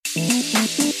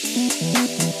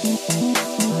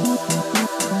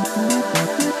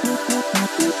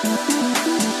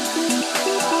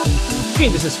Hey,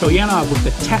 this is Phil Yanov with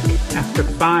the Tech After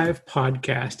 5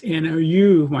 podcast, and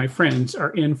you, my friends,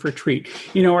 are in for a treat.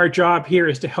 You know, our job here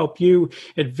is to help you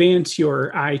advance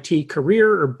your IT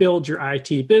career or build your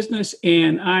IT business,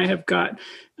 and I have got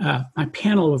my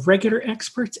panel of regular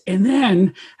experts, and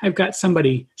then I've got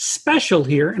somebody special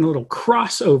here in a little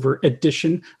crossover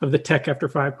edition of the Tech After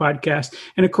 5 podcast.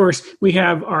 And of course, we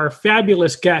have our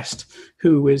fabulous guest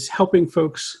who is helping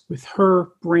folks with her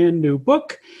brand new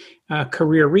book,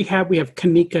 Career Rehab. We have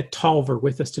Kanika Tolver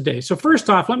with us today. So first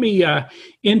off, let me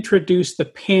introduce the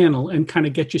panel and kind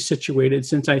of get you situated,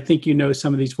 since I think you know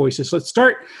some of these voices. Let's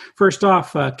start first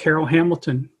off, Carol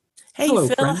Hamilton. Hey, hello,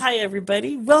 Phil. friend. Hi,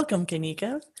 everybody. Welcome,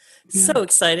 Kanika. Yeah. So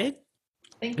excited.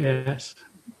 Thank you. Yes.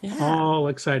 Yeah. All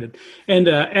excited. And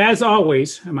as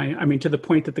always, I mean, to the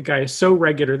point that the guy is so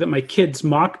regular that my kids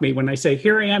mock me when I say,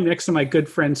 here I am next to my good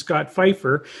friend, Scott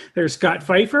Pfeiffer. There's Scott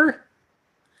Pfeiffer.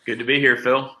 Good to be here,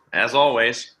 Phil, as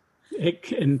always.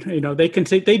 And, you know, they can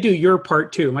say they do your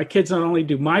part too. My kids not only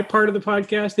do my part of the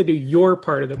podcast, they do your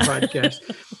part of the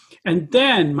podcast. And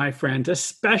then, my friends, a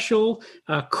special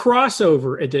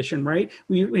crossover edition, right?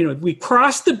 We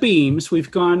crossed the beams. We've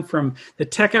gone from the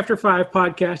Tech After 5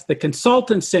 podcast, the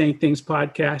Consultants Saying Things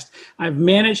podcast. I've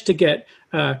managed to get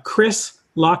Chris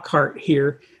Lockhart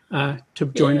here to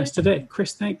join us today.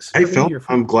 Chris, thanks. Hey, Phil.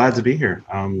 I'm glad to be here.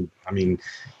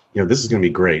 This is going to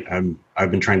be great. I've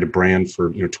been trying to brand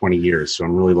for 20 years, so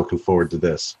I'm really looking forward to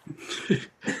this.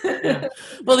 Yeah.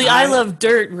 Well, the I Love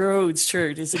Dirt Roads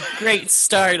shirt is a great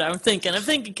start. I'm thinking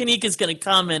Kanika's going to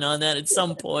comment on that at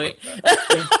some point.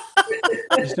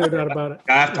 There's no doubt about it.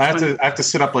 I have to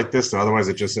sit up like this, though. Otherwise,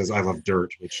 it just says I love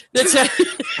dirt. Which That's right.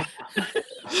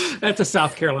 That's a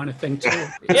South Carolina thing, too.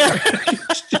 Yeah.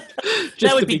 Just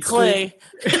That would to be clear.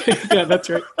 clay. Yeah, that's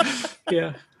right.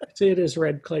 Yeah. See, it is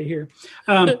red clay here.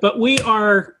 But we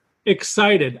are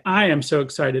excited. I am so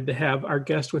excited to have our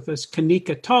guest with us,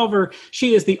 Kanika Tolver.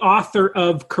 She is the author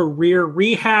of Career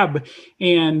Rehab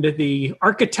and the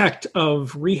architect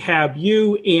of Rehab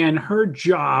U, and her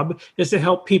job is to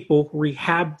help people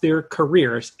rehab their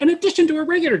careers in addition to a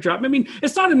regular job. I mean,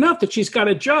 it's not enough that she's got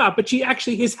a job, but she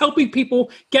actually is helping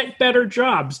people get better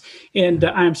jobs. And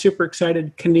I'm super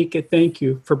excited. Kanika, thank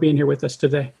you for being here with us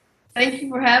today. Thank you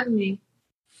for having me.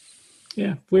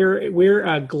 Yeah,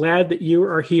 we're glad that you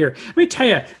are here. Let me tell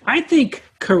you, I think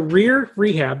Career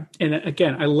Rehab, and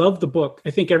again, I love the book. I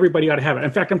think everybody ought to have it.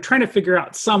 In fact, I'm trying to figure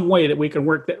out some way that we can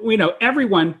work that.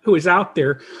 Everyone who is out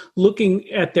there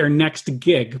looking at their next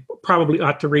gig probably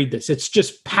ought to read this. It's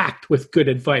just packed with good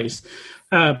advice.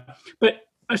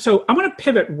 So I'm going to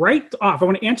pivot right off. I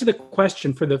want to answer the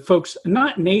question for the folks,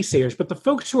 not naysayers, but the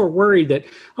folks who are worried that,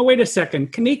 oh, wait a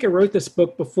second, Kanika wrote this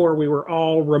book before we were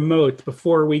all remote,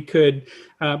 before we could,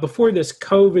 before this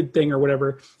COVID thing or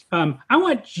whatever. I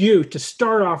want you to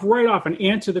start off right off and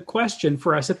answer the question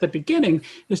for us at the beginning,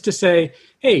 is to say,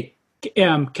 hey,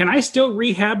 can I still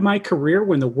rehab my career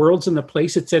when the world's in the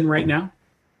place it's in right now?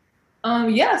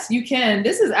 Yes, you can.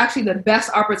 This is actually the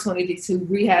best opportunity to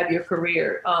rehab your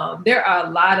career. There are a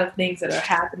lot of things that are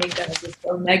happening that are just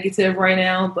so negative right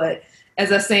now. But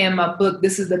as I say in my book,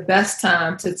 this is the best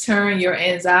time to turn your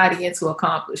anxiety into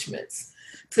accomplishments,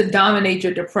 to dominate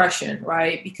your depression,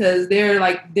 right? Because there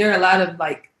are a lot of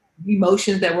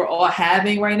emotions that we're all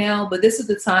having right now. But this is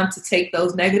the time to take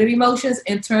those negative emotions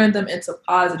and turn them into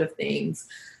positive things,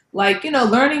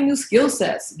 learning new skill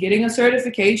sets, getting a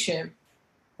certification,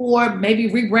 or maybe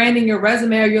rebranding your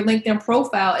resume or your LinkedIn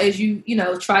profile as you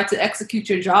try to execute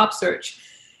your job search.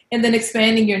 And then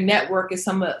expanding your network is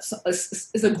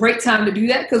a great time to do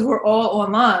that, because we're all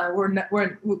online.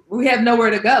 We have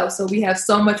nowhere to go. So we have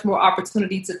so much more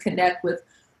opportunity to connect with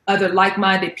other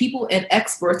like-minded people and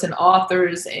experts and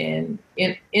authors and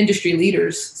industry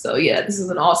leaders. So yeah, this is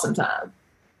an awesome time.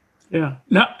 Yeah.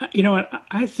 No, you know what?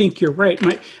 I think you're right.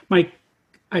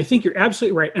 I think you're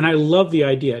absolutely right. And I love the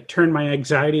idea, turn my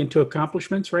anxiety into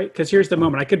accomplishments, right? Because here's the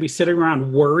moment. I could be sitting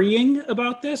around worrying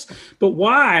about this, but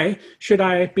why should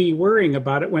I be worrying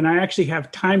about it when I actually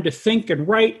have time to think and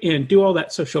write and do all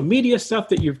that social media stuff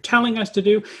that you're telling us to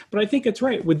do? But I think it's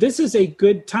right. This is a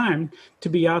good time to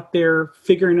be out there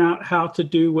figuring out how to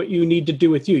do what you need to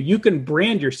do with you. You can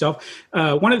brand yourself.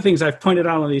 One of the things I've pointed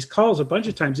out on these calls a bunch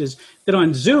of times is that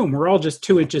on Zoom, we're all just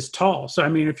 2 inches tall. So, I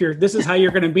mean, this is how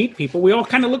you're going to meet people. We all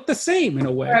kind of look the same in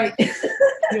a way. Right.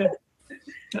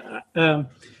 Yeah.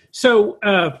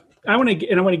 I want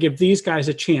to give these guys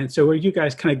a chance. So you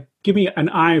guys kind of give me an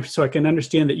eye so I can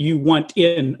understand that you want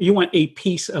a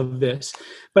piece of this.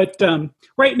 But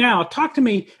right now, talk to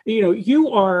me. You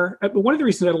are one of the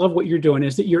reasons I love what you're doing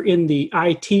is that you're in the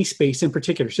IT space in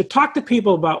particular. So talk to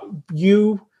people about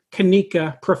you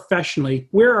Kanika professionally.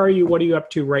 Where are you? What are you up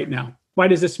to right now? Why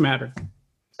does this matter?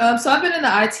 So I've been in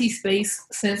the IT space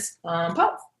since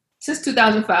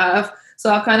 2005.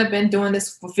 So I've kind of been doing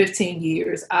this for 15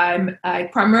 years. I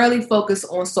primarily focus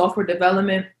on software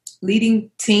development, leading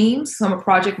teams. So I'm a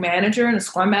project manager and a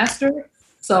scrum master.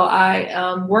 So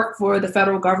I work for the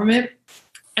federal government,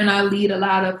 and I lead a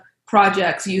lot of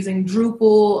projects using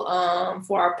Drupal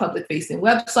for our public-facing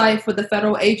website for the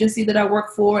federal agency that I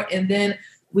work for. And then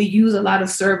we use a lot of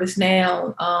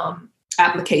ServiceNow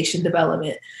application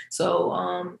development.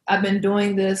 So I've been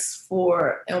doing this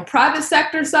on private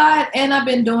sector side, and I've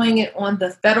been doing it on the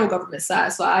federal government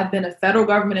side. So I've been a federal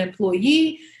government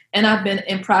employee, and I've been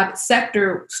in private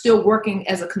sector still working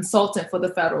as a consultant for the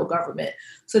federal government.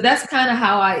 So that's kind of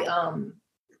how I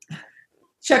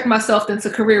checked myself into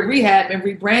career rehab and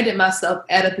rebranded myself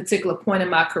at a particular point in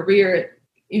my career.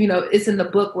 You know, it's in the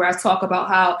book where I talk about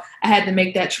how I had to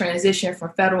make that transition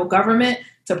from federal government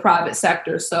to private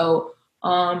sector. So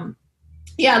I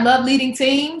love leading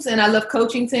teams and I love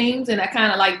coaching teams, and I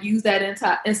kind of like use that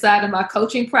inside of my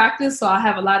coaching practice. So I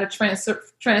have a lot of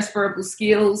transferable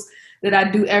skills that I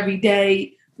do every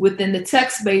day within the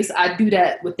tech space. I do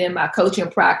that within my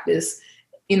coaching practice,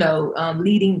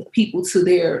 leading people to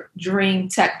their dream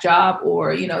tech job,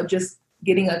 or, just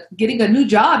getting a new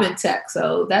job in tech.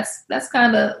 So that's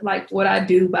kind of like what I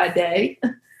do by day.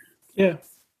 Yeah.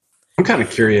 I'm kind of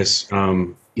curious,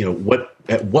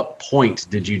 at what point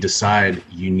did you decide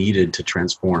you needed to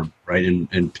transform, right,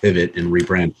 and pivot and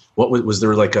rebrand? What was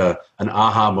there like an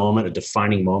aha moment, a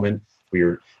defining moment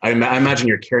where I imagine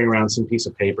you're carrying around some piece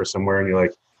of paper somewhere and you're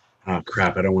like, oh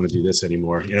crap, I don't want to do this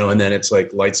anymore, and then it's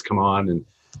like lights come on. And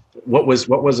what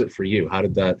was it for you? How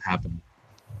did that happen?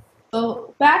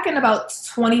 So back in about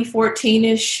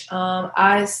 2014-ish,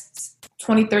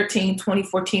 2013,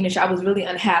 2014-ish, I was really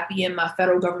unhappy in my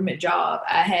federal government job.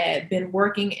 I had been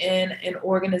working in an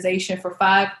organization for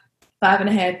five and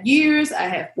a half years. I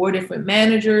had 4 different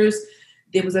managers.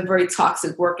 It was a very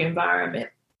toxic work environment.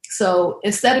 So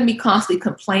instead of me constantly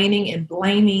complaining and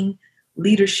blaming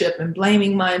leadership and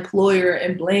blaming my employer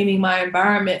and blaming my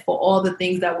environment for all the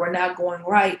things that were not going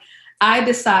right, I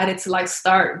decided to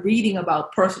start reading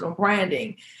about personal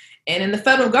branding. And in the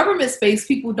federal government space,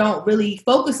 people don't really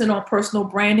focus in on personal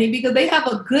branding because they have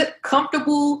a good,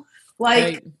 comfortable,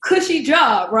 cushy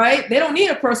job, right? They don't need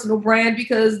a personal brand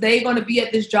because they're going to be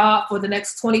at this job for the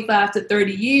next 25 to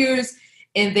 30 years,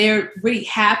 and they're really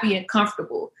happy and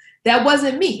comfortable. That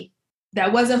wasn't me.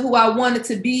 That wasn't who I wanted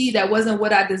to be. That wasn't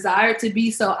what I desired to be.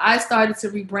 So I started to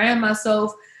rebrand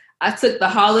myself. I took the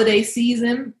holiday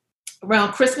season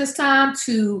around Christmas time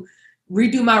to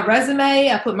redo my resume.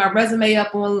 I put my resume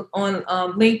up on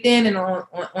LinkedIn and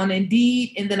on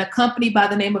Indeed, and then a company by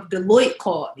the name of Deloitte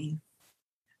called me.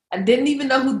 I didn't even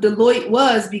know who Deloitte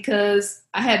was because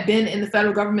I had been in the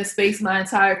federal government space my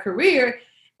entire career.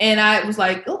 And I was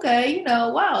like, okay,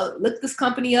 wow, look this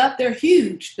company up. They're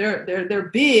huge. They're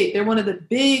big. They're one of the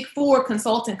big 4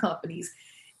 consulting companies.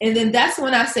 And then that's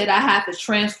when I said I had to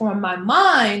transform my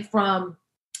mind from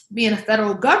being a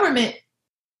federal government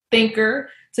thinker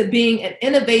to being an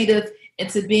innovative and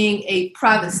to being a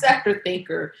private sector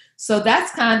thinker. So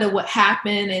that's kind of what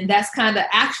happened. And that's kind of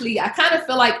I kind of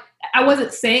feel like I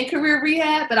wasn't saying career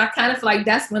rehab, but I kind of feel like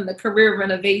that's when the career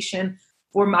renovation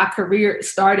for my career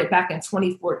started back in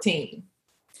 2014.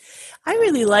 I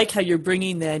really like how you're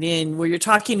bringing that in, where you're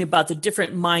talking about the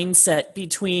different mindset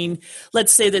between,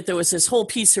 let's say that there was this whole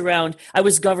piece around, I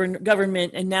was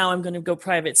government and now I'm going to go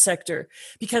private sector.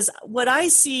 Because what I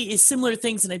see is similar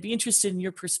things, and I'd be interested in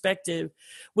your perspective.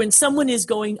 When someone is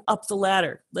going up the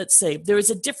ladder, let's say, there is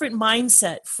a different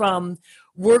mindset from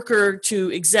worker to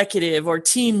executive or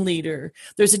team leader.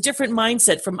 There's a different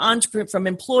mindset from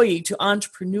employee to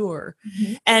entrepreneur.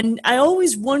 Mm-hmm. And I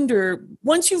always wonder,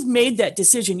 once you've made that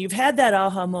decision, you've had that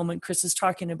aha moment Chris is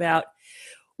talking about,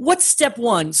 what's step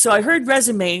one? So I heard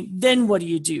resume, then what do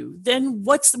you do? Then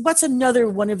what's another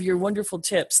one of your wonderful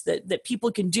tips that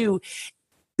people can do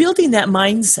building that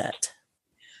mindset?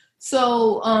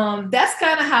 So that's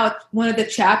kind of how one of the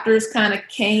chapters kind of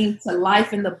came to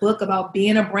life in the book about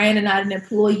being a brand and not an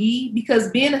employee.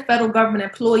 Because being a federal government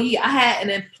employee, I had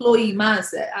an employee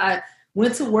mindset. I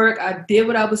went to work, I did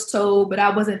what I was told, but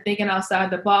I wasn't thinking outside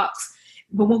the box.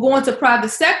 But when going to private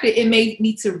sector, it made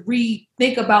me to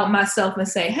rethink about myself and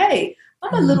say, hey,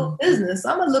 I'm a little business.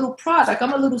 I'm a little product.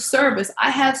 I'm a little service.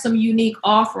 I have some unique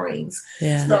offerings.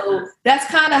 Yeah. So that's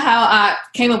kind of how I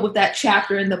came up with that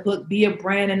chapter in the book, Be a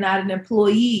Brand and Not an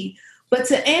Employee. But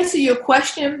to answer your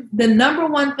question, the number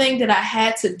one thing that I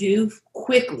had to do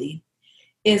quickly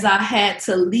is I had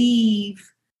to leave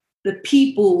the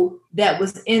people that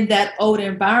was in that old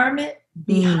environment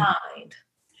behind.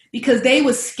 Because they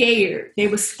were scared. They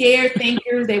were scared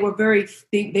thinkers. They were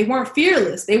they weren't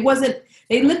fearless. They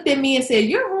looked at me and said,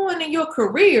 you're ruining your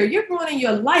career. You're ruining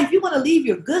your life. You want to leave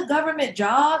your good government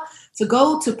job to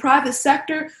go to private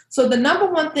sector. So the number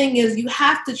one thing is you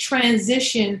have to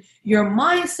transition your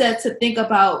mindset to think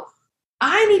about,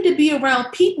 I need to be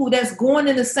around people that's going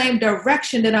in the same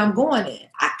direction that I'm going in.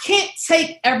 I can't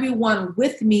take everyone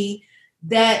with me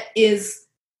that is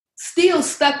still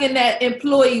stuck in that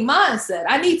employee mindset.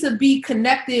 I need to be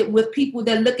connected with people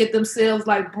that look at themselves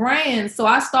like brands. So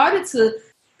I started to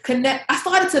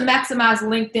maximize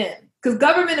LinkedIn, because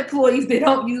government employees, they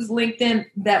don't use LinkedIn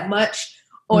that much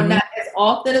or not as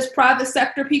often as private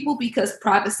sector people, because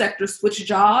private sector switch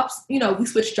jobs. We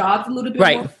switch jobs a little bit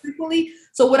more frequently.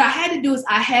 So what I had to do is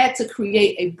I had to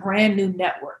create a brand new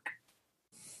network.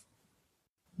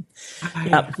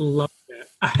 I love that.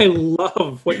 I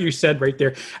love what you said right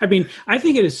there. I mean, I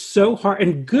think it is so hard,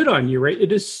 and good on you, right?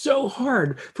 It is so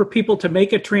hard for people to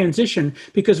make a transition,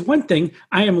 because one thing,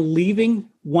 I am leaving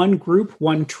one group,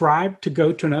 one tribe to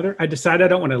go to another. I decided I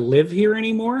don't want to live here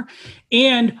anymore.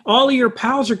 And all of your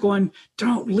pals are going,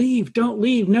 don't leave.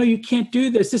 No, you can't do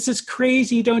this. This is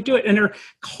crazy. Don't do it. And they're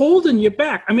holding you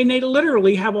back. I mean, they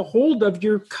literally have a hold of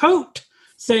your coat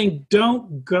saying,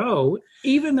 don't go,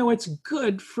 even though it's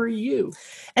good for you.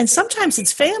 And sometimes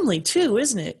it's family too,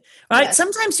 isn't it? Right? Yes.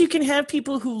 Sometimes you can have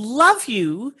people who love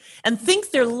you and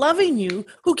think they're loving you,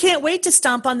 who can't wait to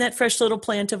stomp on that fresh little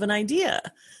plant of an idea.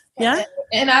 Yeah.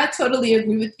 And I totally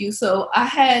agree with you. So I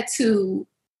had to,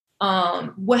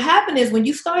 what happened is when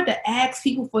you start to ask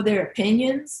people for their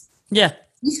opinions, you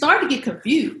start to get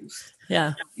confused.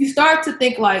 Yeah. You start to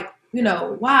think like,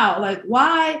 wow, like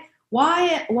why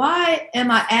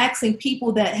am I asking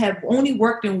people that have only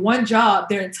worked in one job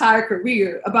their entire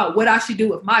career about what I should do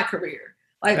with my career?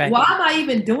 Like, why am I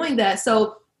even doing that?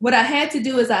 So what I had to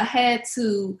do is I had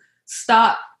to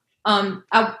stop.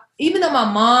 Even though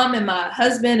my mom and my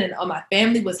husband and my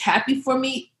family was happy for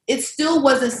me, it still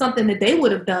wasn't something that they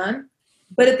would have done.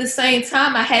 But at the same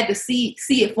time, I had to see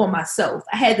it for myself.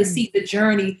 I had to see the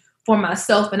journey for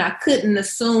myself, and I couldn't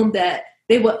assume that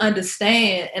they would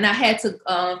understand. And I had to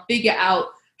figure out,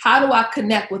 how do I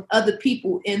connect with other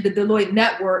people in the Deloitte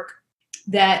network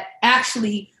that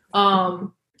actually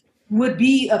would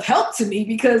be of help to me,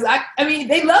 because I mean,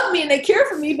 they love me and they care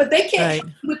for me, but they can't help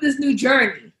me with this new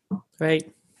journey.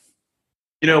 Right.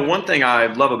 One thing I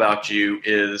love about you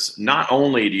is not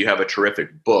only do you have a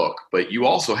terrific book, but you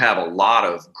also have a lot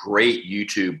of great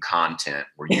YouTube content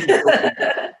where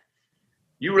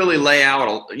you really lay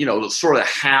out, sort of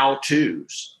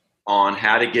how-tos on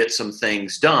how to get some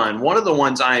things done. One of the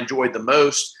ones I enjoyed the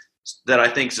most that I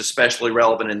think is especially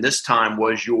relevant in this time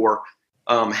was your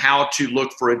how to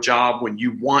look for a job when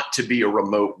you want to be a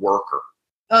remote worker.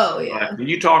 Oh, yeah. Can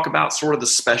you talk about sort of the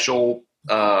special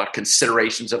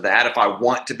considerations of that? If I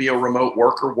want to be a remote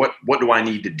worker, what do I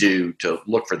need to do to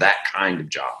look for that kind of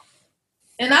job?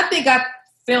 And I think I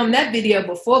filmed that video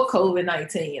before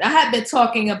COVID-19. I had been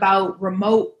talking about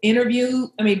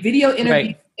video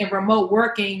interviews and remote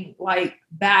working like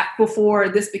back before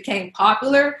this became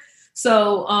popular.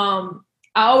 So I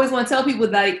always want to tell people,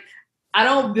 like, I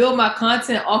don't build my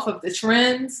content off of the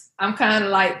trends. I'm kind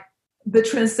of like the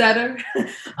trendsetter.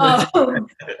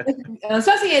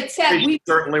 Especially in tech. We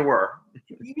certainly were.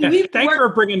 Thanks for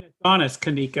bringing this on us,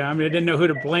 Kanika. I mean, I didn't know who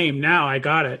to blame. Now I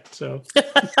got it. So,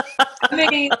 I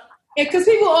mean, because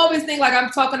people always think like I'm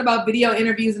talking about video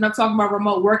interviews and I'm talking about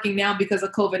remote working now because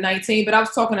of COVID-19, but I was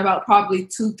talking about probably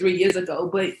 2-3 years ago.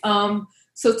 But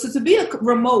so to be a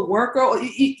remote worker or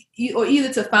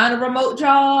either to find a remote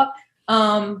job,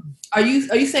 are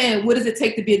you saying what does it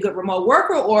take to be a good remote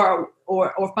worker or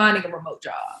finding a remote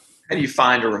job? How do you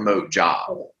find a remote job?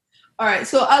 All right.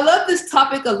 So I love this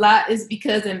topic a lot is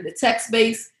because in the tech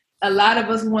space, a lot of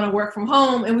us want to work from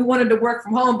home, and we wanted to work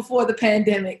from home before the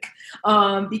pandemic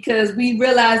because we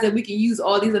realized that we can use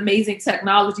all these amazing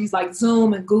technologies like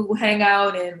Zoom and Google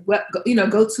Hangout and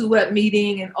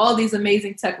GoToWebinar and all these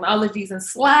amazing technologies and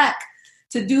Slack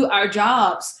to do our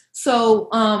jobs. So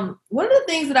one of the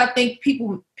things that I think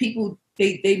people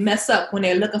they mess up when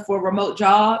they're looking for a remote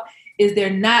job is they're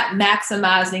not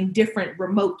maximizing different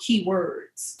remote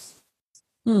keywords.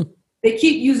 They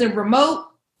keep using remote.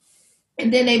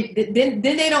 And then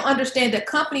they don't understand that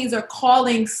companies are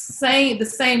calling the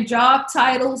same job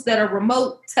titles that are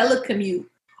remote, telecommute,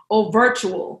 or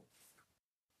virtual.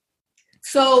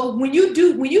 So when you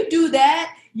do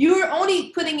that, you're only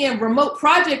putting in remote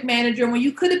project manager when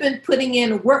you could have been putting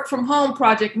in work from home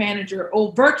project manager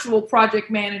or virtual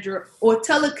project manager or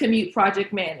telecommute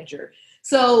project manager.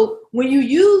 So when you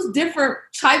use different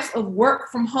types of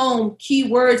work from home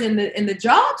keywords in the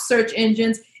job search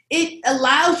engines, it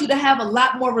allows you to have a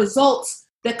lot more results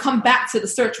that come back to the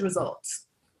search results.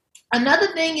 Another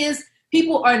thing is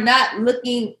people are not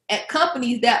looking at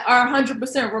companies that are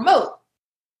 100% remote.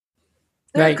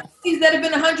 There are companies that have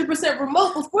been 100%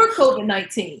 remote before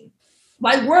COVID-19,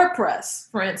 like WordPress,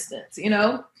 for instance,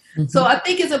 Mm-hmm. So I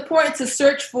think it's important to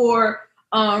search for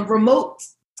remote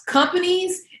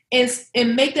companies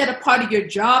and make that a part of your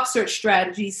job search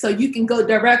strategy, so you can go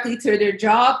directly to their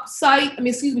job site,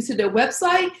 to their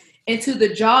website and to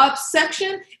the jobs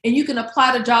section, and you can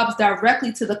apply the jobs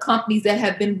directly to the companies that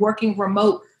have been working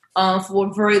remote for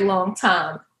a very long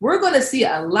time. We're going to see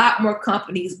a lot more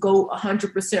companies go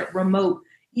 100% remote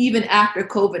even after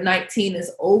COVID-19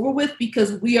 is over with,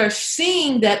 because we are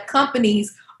seeing that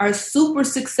companies are super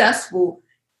successful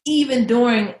even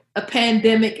during a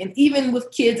pandemic and even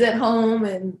with kids at home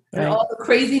and all the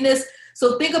craziness.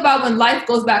 So think about when life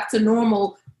goes back to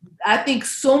normal. I think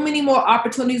so many more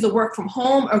opportunities to work from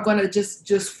home are going to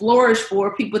just flourish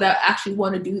for people that actually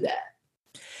want to do that.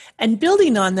 And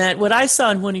building on that, what I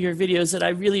saw in one of your videos that I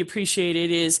really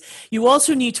appreciated is you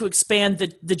also need to expand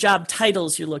the job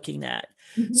titles you're looking at.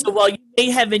 Mm-hmm. So while you may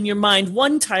have in your mind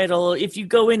one title, if you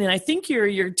go in, and I think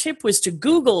your tip was to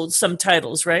Google some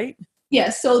titles, right?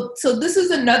 Yes. Yeah, so this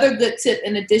is another good tip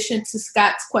in addition to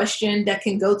Scott's question that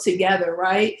can go together,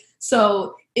 right?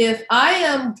 So if I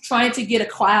am trying to get a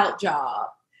cloud job,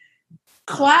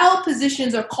 cloud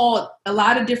positions are called a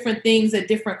lot of different things at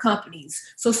different companies.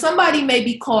 So somebody may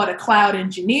be called a cloud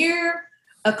engineer,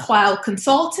 a cloud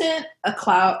consultant, a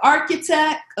cloud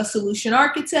architect, a solution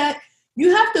architect.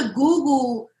 You have to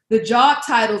Google the job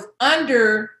titles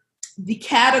under the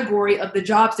category of the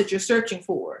jobs that you're searching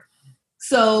for.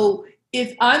 So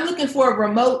if I'm looking for a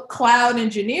remote cloud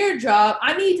engineer job,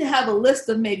 I need to have a list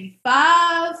of maybe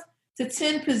 5 to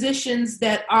 10 positions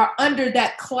that are under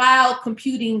that cloud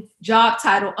computing job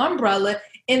title umbrella,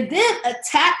 and then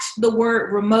attach the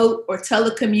word remote or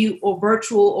telecommute or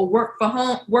virtual or work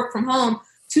from home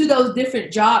to those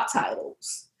different job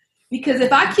titles. Because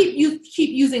if I keep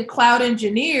using cloud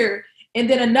engineer and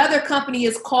then another company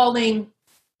is calling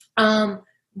the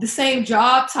same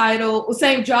job title or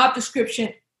same job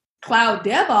description cloud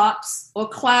DevOps or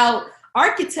cloud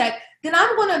architect, then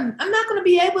I'm not gonna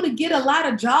be able to get a lot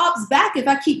of jobs back if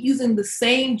I keep using the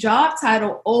same job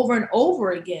title over and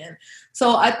over again.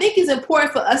 So I think it's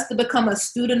important for us to become a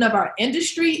student of our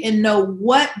industry and know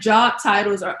what job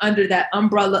titles are under that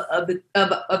umbrella of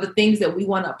the things that we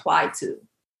want to apply to.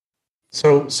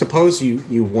 So suppose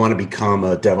you want to become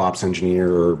a DevOps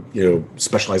engineer or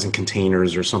specialize in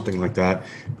containers or something like that.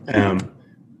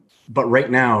 But right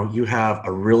now you have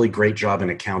a really great job in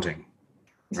accounting,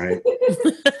 right?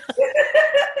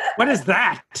 What is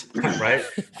that? Right.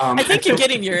 I think you're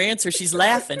getting your answer. She's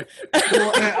laughing.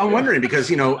 Well, I'm wondering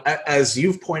because, as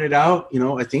you've pointed out,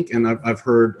 I think, and I've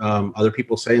heard other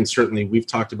people say, and certainly we've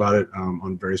talked about it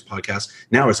on various podcasts,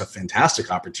 now is a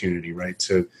fantastic opportunity, right,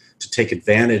 to take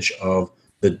advantage of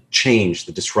the change,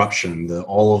 the disruption,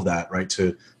 all of that, right,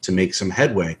 to make some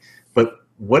headway. But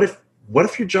what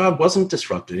if your job wasn't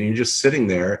disrupted and you're just sitting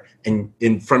there and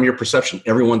from your perception,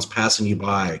 everyone's passing you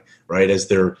by, right, as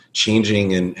they're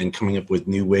changing and coming up with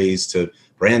new ways to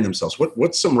brand themselves?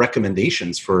 What's some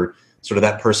recommendations for sort of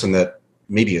that person that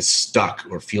maybe is stuck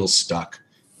or feels stuck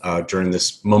during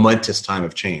this momentous time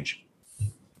of change?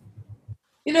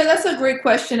 That's a great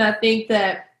question. I think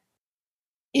that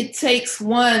it takes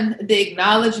the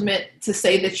acknowledgement to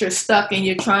say that you're stuck and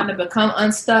you're trying to become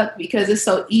unstuck, because it's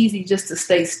so easy just to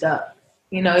stay stuck.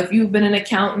 If you've been an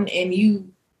accountant and you've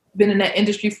been in that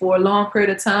industry for a long period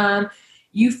of time,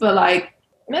 you feel like,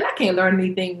 man, I can't learn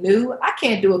anything new. I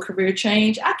can't do a career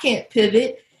change. I can't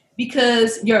pivot,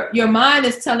 because your mind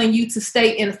is telling you to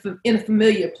stay in a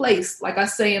familiar place. Like I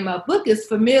say in my book, is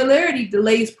familiarity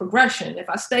delays progression. If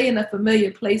I stay in a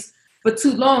familiar place for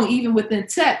too long, even within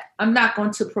tech, I'm not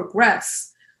going to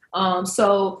progress.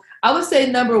 So I would say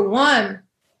number one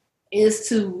is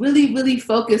to really, really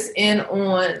focus in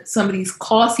on some of these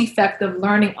cost-effective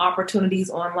learning opportunities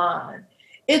online.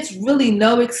 It's really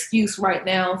no excuse right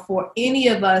now for any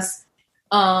of us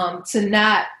to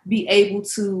not be able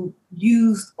to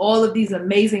use all of these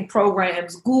amazing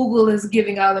programs. Google is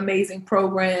giving out amazing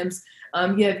programs.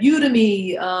 You have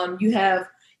Udemy. You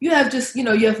have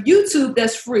YouTube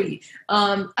that's free.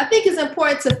 I think it's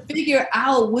important to figure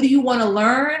out what do you want to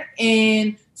learn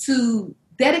and to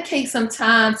dedicate some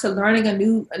time to learning a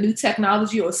new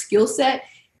technology or skill set,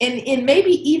 and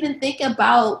maybe even think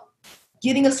about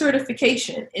getting a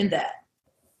certification in that.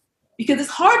 because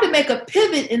it's hard to make a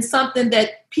pivot in something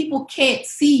that people can't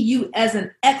see you as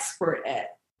an expert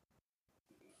at.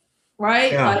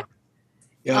 Right?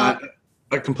 Yeah.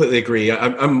 I completely agree.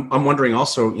 I'm wondering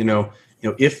also,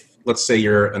 if let's say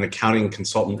you're an accounting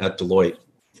consultant at Deloitte,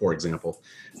 for example,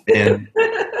 and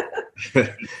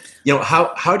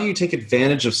how do you take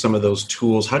advantage of some of those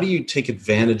tools? How do you take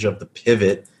advantage of the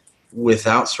pivot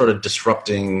without sort of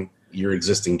disrupting your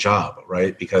existing job,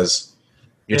 right? Because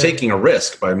you're taking a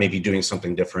risk by maybe doing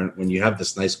something different. When you have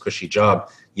this nice cushy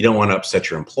job, you don't want to upset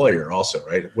your employer also,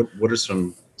 right? What are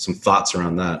some thoughts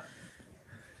around that?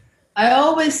 I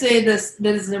always say this,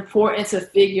 that it's important to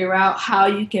figure out how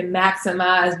you can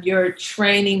maximize your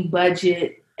training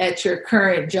budget at your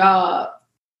current job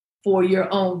for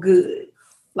your own good.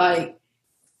 Like,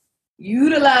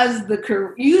 utilize the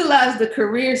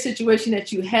career situation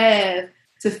that you have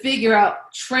to figure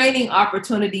out training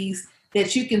opportunities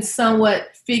that you can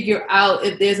somewhat figure out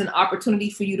if there's an opportunity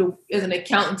for you to, as an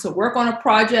accountant, to work on a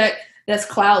project that's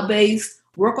cloud-based,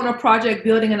 work on a project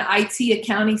building an IT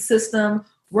accounting system,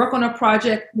 work on a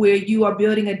project where you are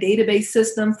building a database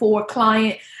system for a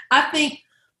client. I think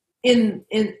in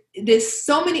there's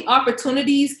so many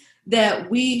opportunities that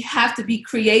we have to be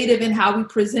creative in how we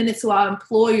present it to our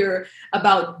employer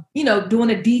about,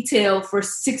 doing a detail for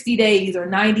 60 days or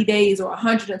 90 days or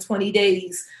 120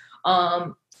 days.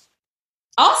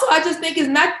 Also, I just think it's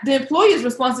not the employer's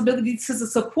responsibility to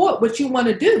support what you want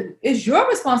to do. It's your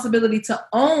responsibility to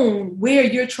own where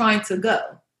you're trying to go.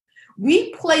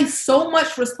 We place so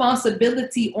much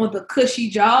responsibility on the cushy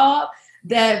job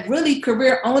that really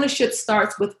career ownership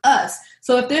starts with us.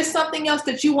 So if there's something else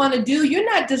that you want to do, you're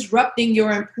not disrupting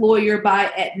your employer by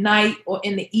at night or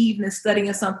in the evening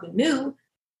studying something new.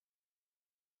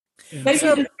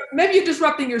 Maybe you're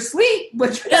disrupting your sleep,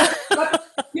 but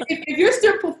if you're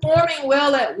still performing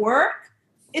well at work,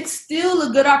 it's still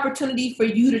a good opportunity for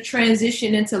you to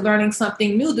transition into learning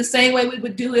something new. The same way we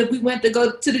would do if we went to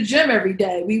go to the gym every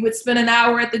day. We would spend an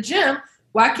hour at the gym.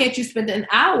 Why can't you spend an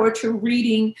hour to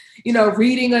reading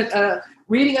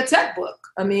a tech book?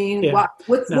 I mean,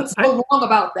 what's so wrong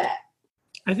about that?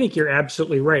 I think you're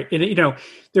absolutely right. And,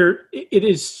 it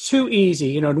is too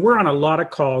easy, and we're on a lot of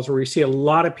calls where we see a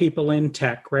lot of people in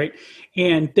tech, right?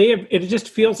 And it just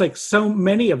feels like so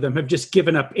many of them have just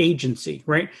given up agency,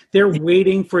 right? They're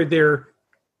waiting for their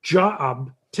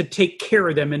job to take care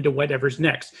of them into whatever's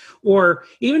next. Or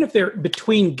even if they're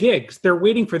between gigs, they're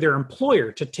waiting for their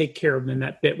employer to take care of them in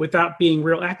that bit without being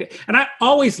real active. And I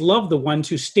always love the ones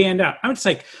who stand out. I'm just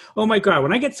like, oh my God,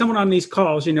 when I get someone on these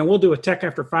calls, we'll do a Tech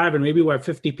After 5 and maybe we'll have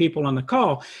 50 people on the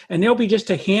call and there'll be just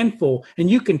a handful. And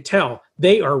you can tell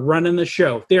they are running the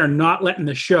show. They are not letting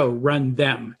the show run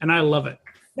them. And I love it.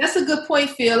 That's a good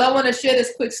point, Phil. I want to share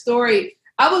this quick story.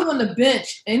 I was on the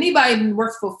bench. Anybody who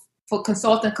works for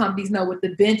consulting companies know what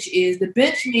the bench is. The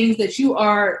bench means that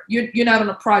you're not on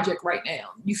a project right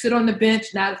now. You sit on the bench,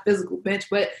 not a physical bench,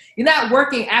 but you're not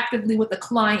working actively with a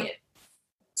client.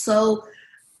 So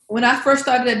when I first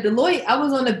started at Deloitte, I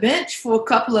was on the bench for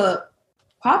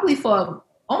for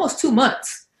almost 2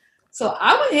 months. So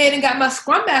I went ahead and got my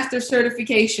Scrum Master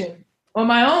certification on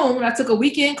my own. I took a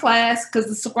weekend class because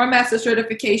the Scrum Master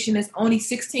certification is only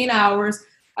 16 hours.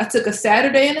 I took a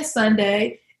Saturday and a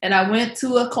Sunday. And I went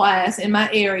to a class in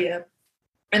my area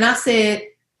and I said,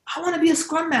 I want to be a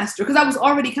Scrum Master, because I was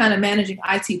already kind of managing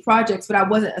IT projects, but I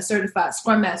wasn't a certified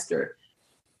Scrum Master.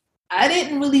 I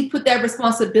didn't really put that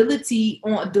responsibility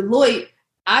on Deloitte.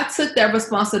 I took that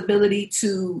responsibility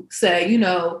to say,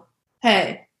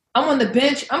 hey, I'm on the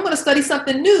bench. I'm going to study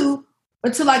something new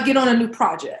until I get on a new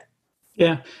project.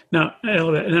 Yeah, no, I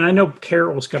love it. And I know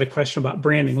Carol's got a question about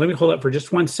branding. Let me hold up for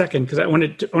just 1 second because I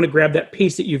want to grab that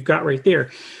piece that you've got right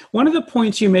there. One of the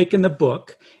points you make in the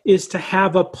book is to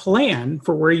have a plan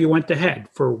for where you want to head,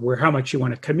 for how much you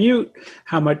want to commute,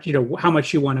 how much you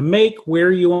want to make,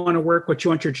 where you want to work, what you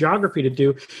want your geography to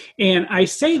do. And I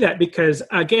say that because,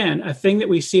 again, a thing that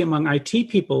we see among IT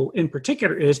people in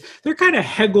particular is they're kind of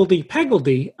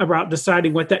heggledy-peggledy about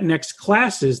deciding what that next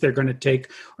class is they're going to take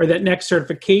or that next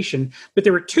certification. But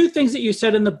there were two things that you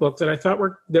said in the book that I thought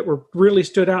were really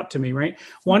stood out to me, right?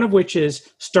 One of which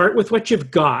is start with what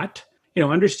you've got.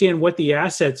 Understand what the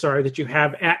assets are that you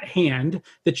have at hand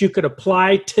that you could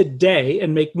apply today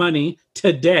and make money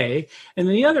today. And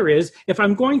then the other is, if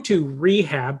I'm going to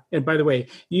rehab, and by the way,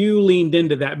 you leaned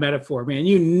into that metaphor, man.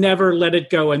 You never let it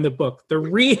go in the book. The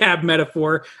rehab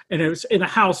metaphor, and it was in a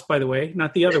house, by the way,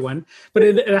 not the other one, but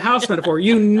in a house metaphor,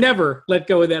 you never let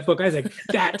go of that book. I was like,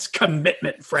 that's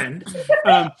commitment, friend.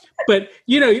 But,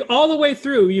 all the way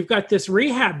through, you've got this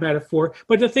rehab metaphor.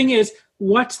 But the thing is,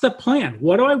 what's the plan?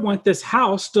 What do I want this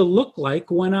house to look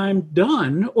like when I'm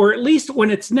done, or at least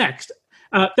when it's next?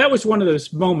 That was one of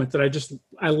those moments that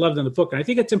I loved in the book. And I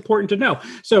think it's important to know.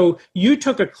 So you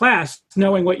took a class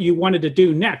knowing what you wanted to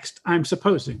do next, I'm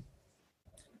supposing.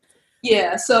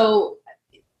 Yeah. So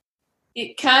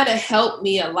it kind of helped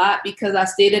me a lot because I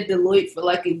stayed at Deloitte for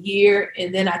like a year.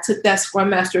 And then I took that Scrum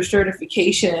Master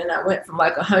certification and I went from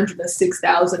like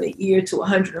 $106,000 a year to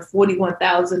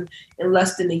 $141,000 in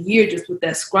less than a year just with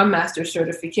that Scrum Master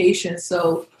certification.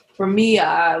 So for me,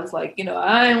 I was like,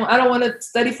 I don't want to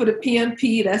study for the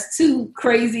PMP. That's too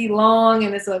crazy long,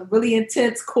 and it's a really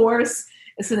intense course.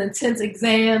 It's an intense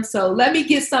exam. So let me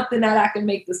get something that I can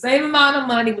make the same amount of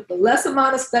money with the less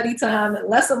amount of study time and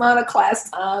less amount of class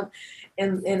time,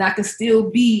 and I can still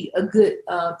be a good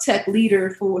tech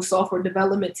leader for software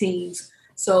development teams.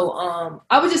 So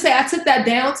I would just say I took that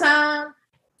downtime.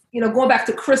 Going back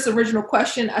to Chris' original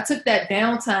question, I took that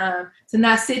downtime to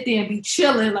not sit there and be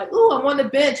chilling like, oh, I'm on the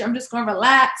bench. I'm just going to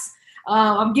relax.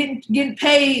 I'm getting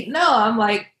paid. No, I'm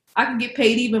like, I can get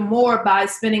paid even more by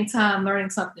spending time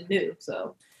learning something new.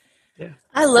 So, yeah.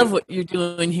 I love what you're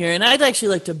doing here. And I'd actually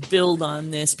like to build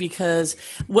on this because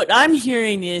what I'm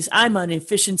hearing is I'm an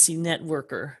efficiency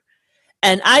networker.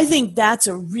 And I think that's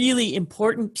a really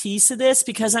important piece of this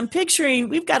because I'm picturing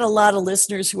we've got a lot of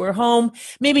listeners who are home,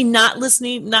 maybe not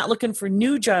listening, not looking for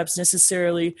new jobs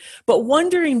necessarily, but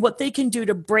wondering what they can do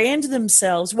to brand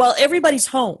themselves while everybody's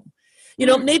home.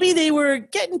 Maybe they were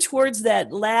getting towards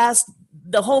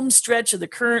the home stretch of the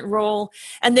current role,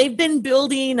 and they've been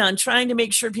building on trying to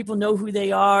make sure people know who they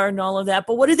are and all of that.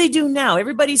 But what do they do now?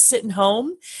 Everybody's sitting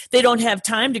home. They don't have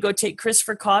time to go take Chris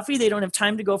for coffee. They don't have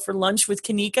time to go for lunch with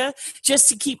Kanika just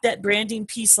to keep that branding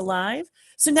piece alive.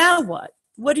 So now what?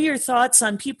 What are your thoughts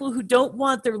on people who don't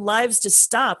want their lives to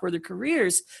stop or their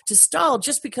careers to stall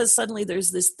just because suddenly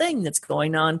there's this thing that's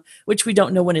going on, which we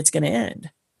don't know when it's going to end?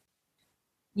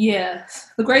 Yeah.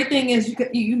 The great thing is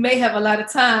you may have a lot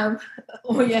of time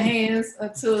on your hands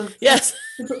until yes.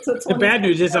 The bad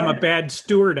news is I'm a bad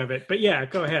steward of it, but yeah,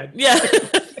 go ahead. Yeah.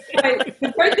 Right.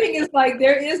 The great thing is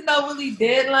there is no really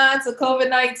deadline to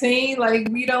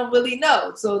COVID-19. We don't really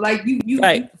know. So you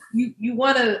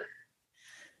want to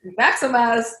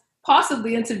maximize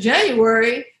possibly into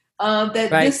January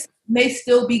this may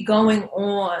still be going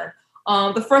on.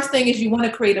 The first thing is you want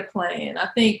to create a plan. I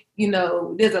think,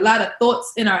 there's a lot of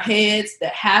thoughts in our heads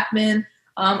that happen.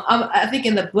 I think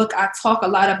in the book, I talk a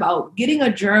lot about getting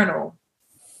a journal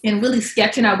and really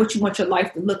sketching out what you want your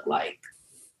life to look like.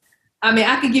 I mean,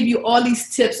 I could give you all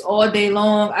these tips all day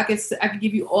long. I could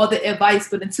give you all the advice,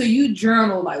 but until you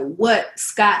journal what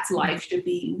Scott's life should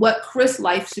be, what Chris'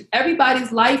 life should,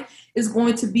 everybody's life is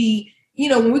going to be,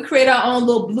 when we create our own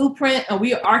little blueprint and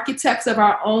we are architects of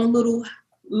our own little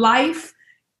life,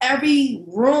 every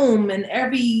room and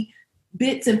every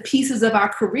bits and pieces of our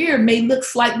career may look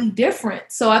slightly different.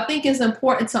 So I think it's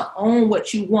important to own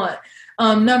what you want.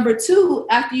 Number two,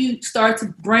 after you start to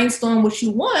brainstorm what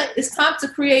you want, it's time to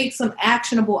create some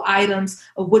actionable items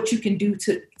of what you can do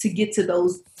to get to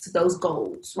those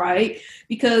goals, right?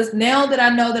 Because now that I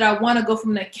know that I want to go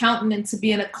from an accountant into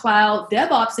being a cloud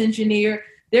DevOps engineer,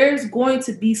 there's going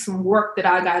to be some work that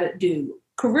I got to do.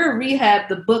 Career Rehab,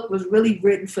 the book, was really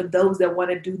written for those that want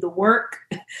to do the work.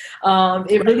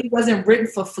 It really wasn't written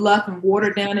for fluff and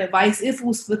watered down advice. It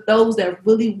was for those that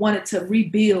really wanted to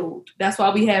rebuild. That's why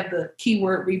we have the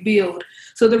keyword rebuild.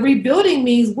 So the rebuilding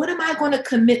means, what am I going to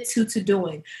commit to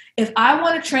doing? If I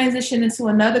want to transition into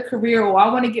another career or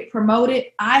I want to get promoted,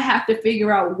 I have to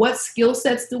figure out what skill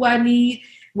sets do I need,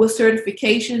 what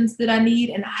certifications that I need,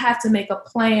 and I have to make a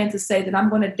plan to say that I'm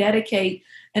going to dedicate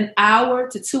an hour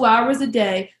to 2 hours a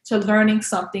day to learning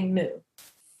something new.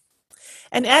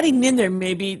 And adding in there,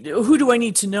 maybe, who do I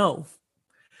need to know?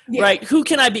 Yeah. Right? Who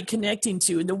can I be connecting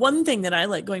to? And the one thing that I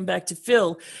like, going back to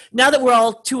Phil, now that we're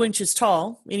all 2 inches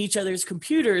tall in each other's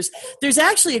computers, there's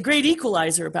actually a great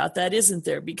equalizer about that, isn't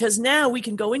there? Because now we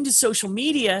can go into social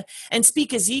media and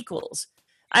speak as equals.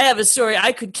 I have a story.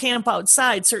 I could camp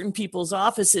outside certain people's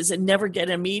offices and never get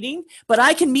a meeting, but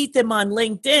I can meet them on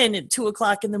LinkedIn at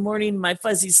 2:00 in the morning in my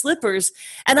fuzzy slippers,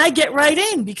 and I get right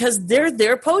in because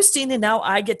they're posting, and now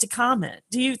I get to comment.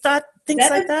 Do you think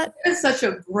like that? That is such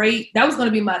a great. That was going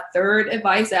to be my third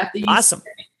advice after you. Awesome.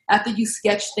 after you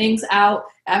sketch things out,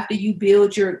 after you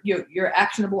build your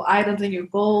actionable items and your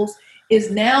goals, is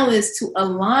to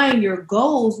align your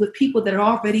goals with people that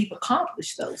already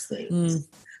accomplished those things.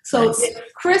 So nice.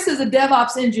 If Chris is a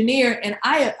DevOps engineer and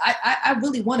I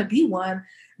really want to be one,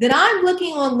 then I'm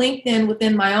looking on LinkedIn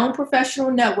within my own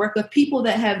professional network of people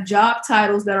that have job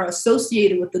titles that are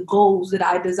associated with the goals that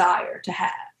I desire to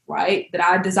have, right? That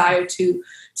I desire to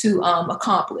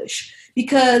accomplish,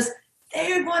 because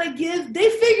they're going to they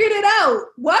figured it out.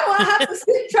 Why do I have to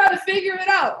sit and try to figure it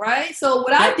out, right? So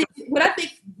what I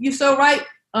think you're so right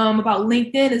about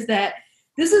LinkedIn is that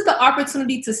this is the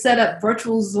opportunity to set up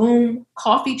virtual Zoom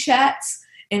coffee chats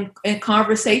and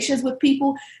conversations with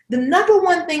people. The number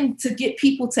one thing to get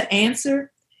people to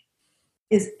answer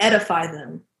is edify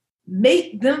them.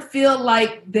 Make them feel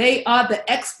like they are the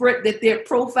expert that their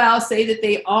profiles say that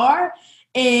they are,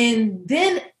 and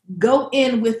then go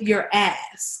in with your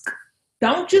ask.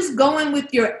 Don't just go in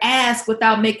with your ask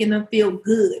without making them feel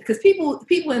good, because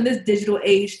people in this digital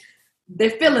age,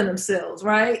 they're feeling themselves,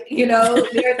 right?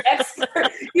 They're an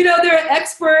expert. They're an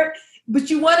expert. But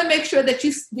you want to make sure that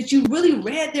you really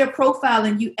read their profile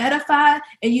and you edify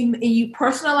and you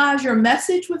personalize your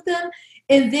message with them,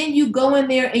 and then you go in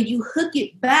there and you hook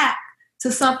it back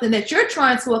to something that you're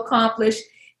trying to accomplish,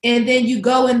 and then you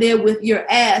go in there with your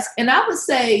ask. And I would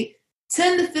say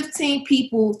 10 to 15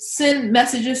 people send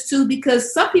messages to,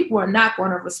 because some people are not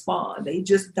going to respond. They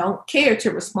just don't care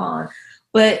to respond.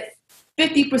 But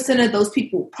 50% of those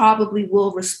people probably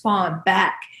will respond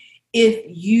back if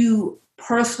you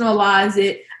personalize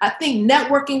it. I think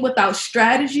networking without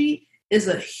strategy is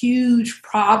a huge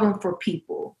problem for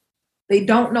people. They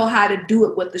don't know how to do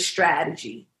it with the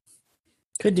strategy.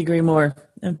 Couldn't agree more.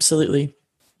 Absolutely.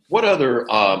 What other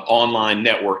online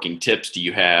networking tips do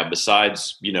you have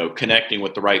besides, connecting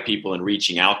with the right people and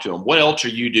reaching out to them? What else are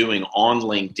you doing on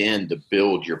LinkedIn to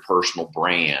build your personal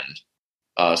brand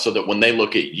so that when they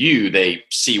look at you, they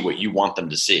see what you want them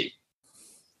to see?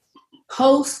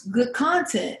 Post good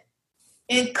content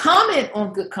and comment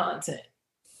on good content.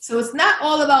 So it's not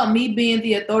all about me being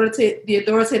the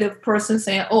authoritative person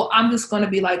saying, oh, I'm just going to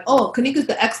be like, oh, Kanika's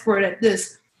the expert at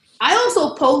this. I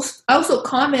also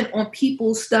comment on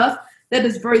people's stuff that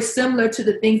is very similar to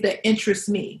the things that interest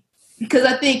me, because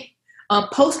I think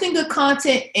posting good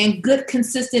content and good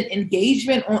consistent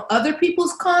engagement on other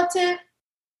people's content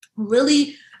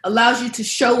really allows you to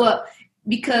show up.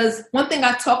 Because one thing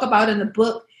I talk about in the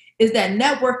book is that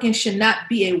networking should not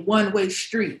be a one-way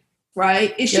street,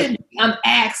 right? It shouldn't be, I'm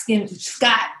asking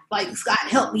Scott,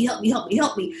 help me.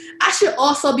 I should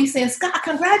also be saying, Scott,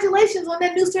 congratulations on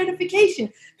that new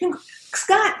certification.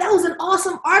 Scott, that was an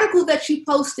awesome article that you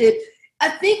posted. I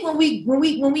think when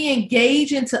we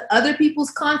engage into other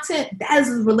people's content, that is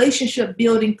a relationship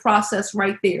building process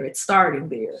right there. It's starting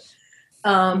there.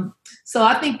 So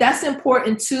I think that's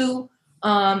important too.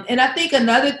 And I think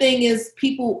another thing is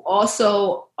people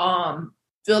also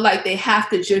feel like they have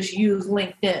to just use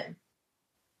LinkedIn.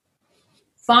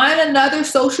 Find another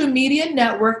social media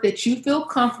network that you feel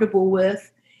comfortable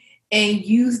with and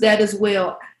use that as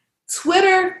well.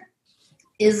 Twitter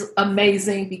is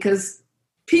amazing because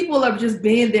people are just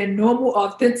being their normal,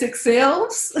 authentic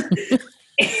selves.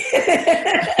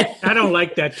 I don't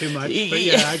like that too much, but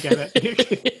yeah, I get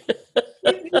it.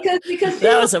 because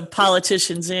that was a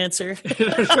politician's answer.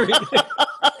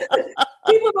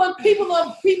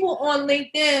 people on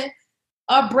LinkedIn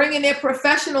are bringing their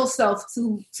professional self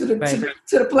to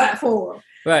the platform.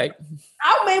 Right.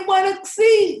 I may want to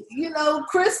see,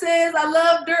 Chris says, I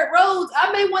love dirt roads.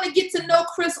 I may want to get to know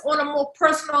Chris on a more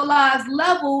personalized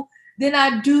level than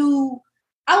I do.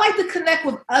 I like to connect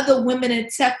with other women in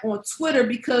tech on Twitter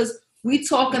because we're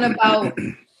talking about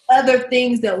other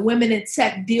things that women in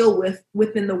tech deal with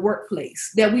within the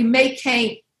workplace that we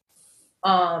can't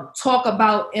talk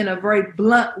about in a very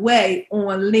blunt way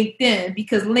on LinkedIn,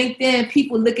 because LinkedIn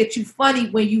people look at you funny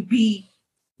when you be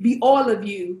all of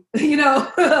you, So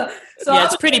yeah,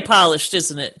 it's pretty polished,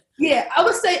 isn't it? Yeah, I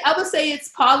would say it's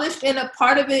polished, and a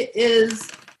part of it is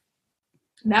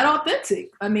not authentic.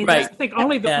 I mean, right. I think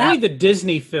only the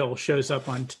Disney Phil shows up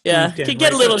on LinkedIn. It can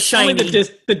get a little shiny. Only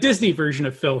the Disney version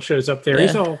of Phil shows up there. Yeah.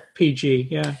 He's all PG.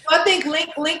 Yeah. I think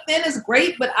LinkedIn is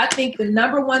great, but I think the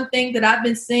number one thing that I've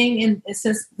been seeing and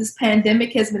since this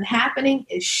pandemic has been happening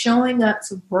is showing up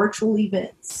to virtual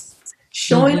events,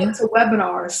 showing up to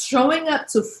webinars, showing up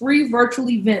to free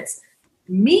virtual events.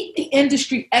 Meet the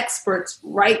industry experts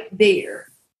right there.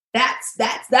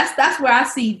 That's where I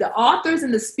see the authors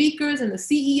and the speakers and the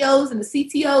CEOs and the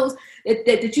CTOs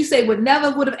that you say would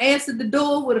have answered the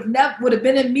door, would have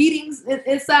been in meetings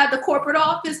inside the corporate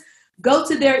office. Go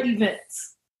to their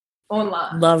events.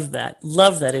 online. Love that.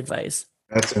 Love that advice.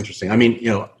 That's interesting. I mean,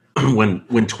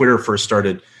 when Twitter first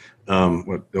started,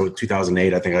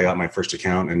 2008, I think I got my first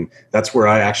account, and that's where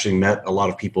I actually met a lot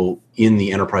of people in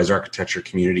the enterprise architecture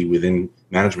community within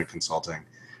management consulting.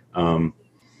 It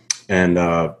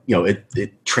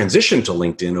transitioned to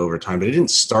LinkedIn over time, but it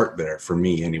didn't start there for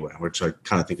me anyway, which I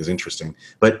kind of think is interesting.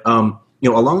 But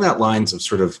along that lines of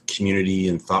sort of community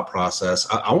and thought process,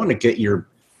 I want to get your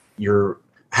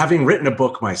having written a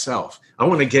book myself, I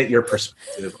want to get your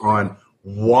perspective on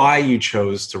why you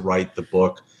chose to write the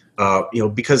book.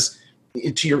 Because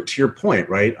to your point,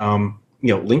 right?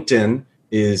 LinkedIn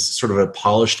is sort of a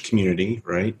polished community,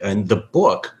 right? And the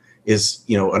book is,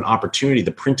 an opportunity,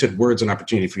 the printed word's an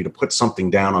opportunity for you to put something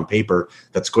down on paper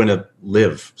that's going to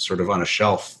live sort of on a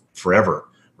shelf forever,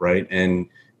 right? And,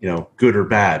 good or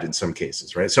bad in some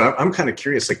cases, right? So I'm kind of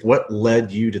curious, like, what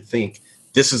led you to think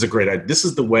this is a great idea? This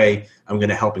is the way I'm going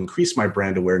to help increase my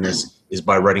brand awareness, is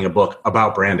by writing a book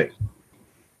about branding.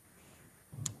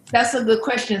 That's a good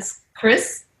question,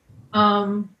 Chris.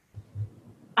 I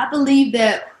believe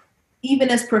that even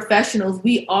as professionals,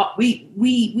 we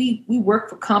work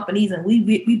for companies and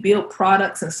we build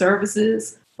products and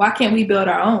services. Why can't we build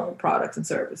our own products and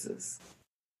services?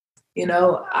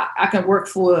 I can work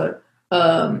for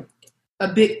a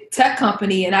big tech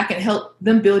company and I can help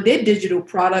them build their digital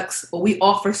products, or we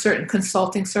offer certain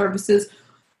consulting services.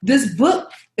 This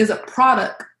book is a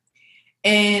product,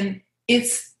 and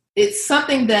it's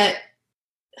something that,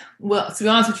 well, to be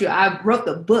honest with you, I wrote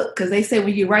the book because they say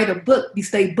when you write a book, you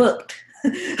stay booked.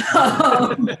 It's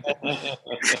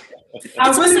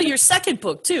also your second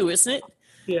book too, isn't it?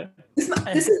 Yeah.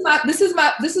 I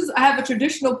have a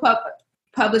traditional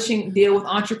publishing deal with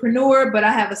Entrepreneur, but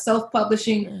I have a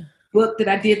self-publishing book that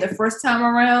I did the first time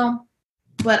around.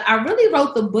 But I really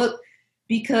wrote the book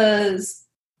because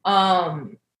I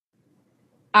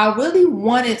really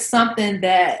wanted something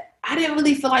that I didn't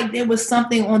really feel like there was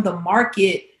something on the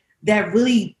market that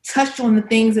really touched on the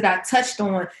things that I touched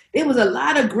on. There was a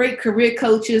lot of great career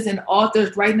coaches and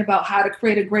authors writing about how to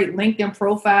create a great LinkedIn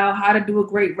profile, how to do a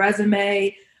great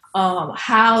resume,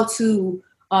 how to,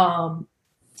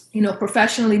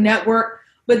 professionally network.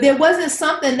 But there wasn't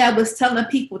something that was telling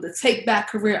people to take back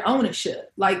career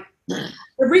ownership. Like, the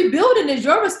rebuilding is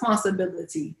your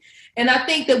responsibility. And I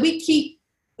think that we keep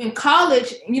in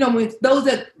college, when those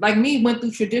that like me went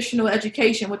through traditional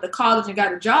education, went to college and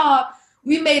got a job,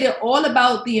 we made it all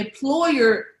about the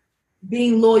employer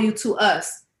being loyal to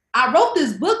us. I wrote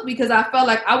this book because I felt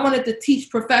like I wanted to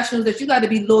teach professionals that you got to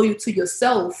be loyal to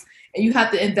yourself and you have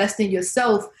to invest in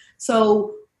yourself.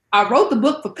 So I wrote the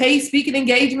book for paid speaking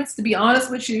engagements, to be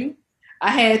honest with you. I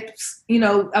had,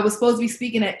 I was supposed to be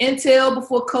speaking at Intel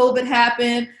before COVID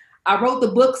happened. I wrote the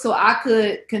book so I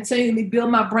could continually build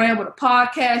my brand with a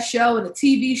podcast show and a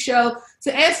TV show.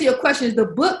 To answer your question, the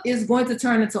book is going to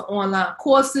turn into online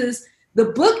courses. The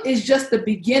book is just the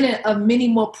beginning of many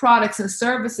more products and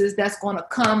services that's going to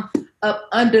come up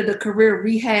under the career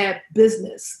rehab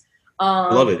business.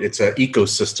 I love it. It's an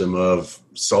ecosystem of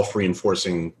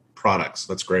self-reinforcing products.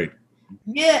 That's great.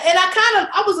 Yeah, and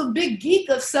I was a big geek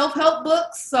of self-help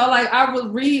books. So I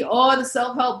would read all the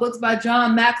self-help books by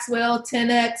John Maxwell,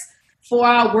 10X,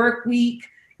 4-Hour Work Week,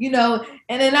 and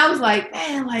then I was like,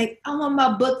 man, I want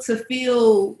my book to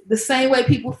feel the same way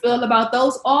people feel about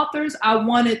those authors. I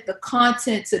wanted the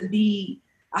content to be,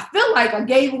 I feel like I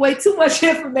gave away too much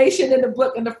information in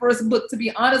the first book, to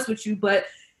be honest with you, but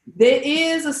there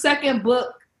is a second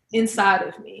book inside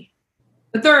of me.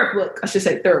 The third book, I should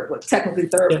say third book, technically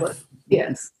third book.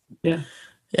 Yes. Yeah.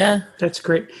 Yeah. That's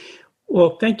great.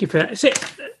 Well, thank you for that.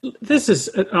 This is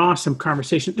an awesome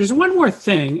conversation. There's one more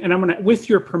thing, and I'm going to, with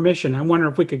your permission, I wonder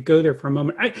if we could go there for a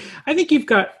moment. I think you've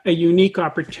got a unique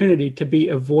opportunity to be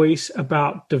a voice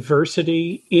about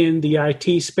diversity in the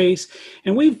IT space.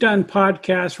 And we've done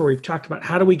podcasts where we've talked about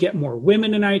how do we get more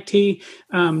women in IT.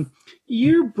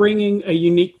 You're bringing a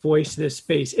unique voice to this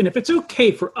space. And if it's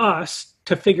okay for us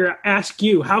to ask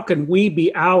you, how can we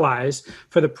be allies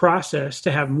for the process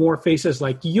to have more faces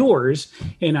like yours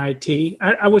in IT?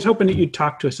 I was hoping that you'd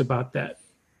talk to us about that.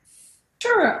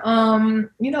 Sure.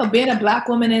 Being a Black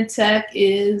woman in tech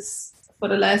is, for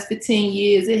the last 15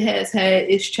 years, it has had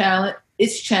its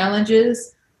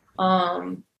challenges.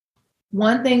 One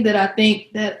thing that I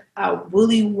think that I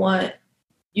really want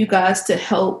you guys to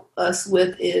help us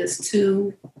with is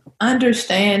to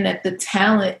understand that the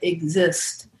talent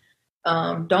exists.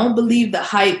 Don't believe the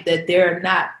hype that there are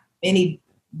not any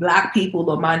Black people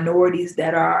or minorities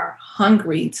that are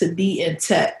hungry to be in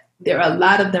tech. There are a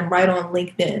lot of them right on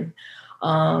LinkedIn.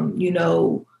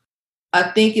 I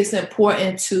think it's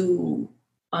important to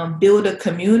build a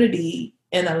community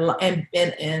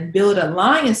and build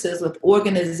alliances with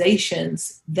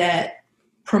organizations that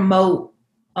promote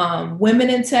women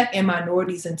in tech and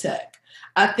minorities in tech.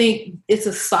 I think it's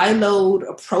a siloed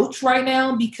approach right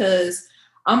now because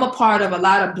I'm a part of a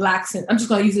lot of Blacks, and I'm just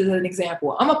going to use it as an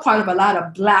example. I'm a part of a lot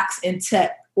of Blacks in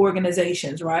tech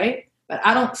organizations, right? But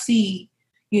I don't see,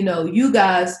 you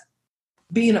guys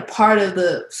being a part of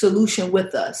the solution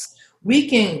with us. We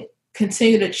can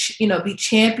continue to, be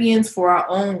champions for our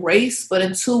own race, but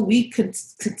until we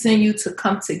continue to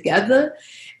come together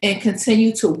and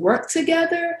continue to work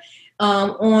together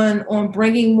on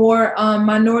bringing more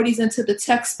minorities into the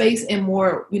tech space and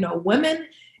more, women,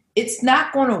 it's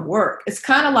not going to work. It's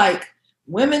kind of like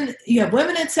women. You have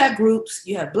women in tech groups,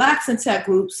 you have Blacks in tech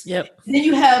groups. Yep. Then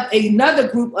you have another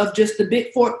group of just the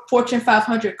big Fortune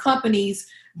 500 companies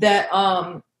that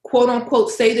quote unquote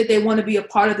say that they want to be a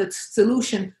part of the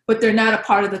solution, but they're not a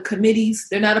part of the committees.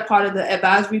 They're not a part of the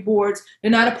advisory boards.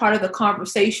 They're not a part of the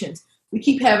conversations. We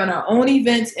keep having our own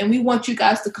events, and we want you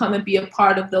guys to come and be a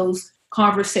part of those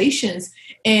conversations.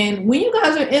 And when you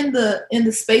guys are in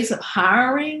the space of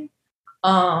hiring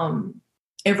and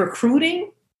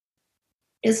recruiting,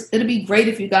 it'll be great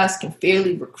if you guys can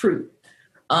fairly recruit.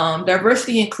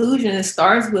 Diversity inclusion, it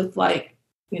starts with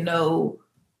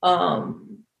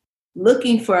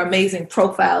looking for amazing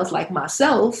profiles like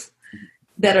myself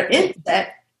that are in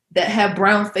that have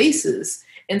brown faces,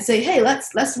 and say, hey,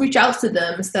 let's reach out to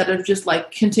them instead of just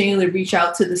continually reach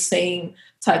out to the same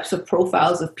types of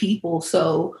profiles of people.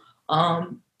 So,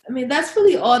 that's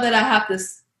really all that I have to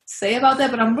say about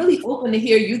that, but I'm really open to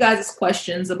hear you guys'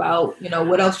 questions about,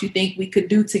 what else you think we could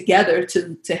do together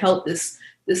to help this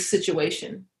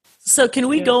situation. So can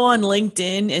we go on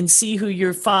LinkedIn and see who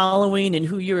you're following and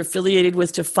who you're affiliated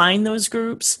with to find those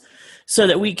groups so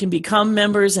that we can become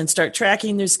members and start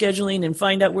tracking their scheduling and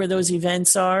find out where those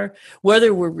events are,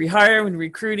 whether we're rehiring,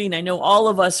 recruiting? I know all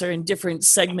of us are in different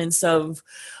segments of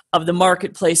the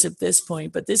marketplace at this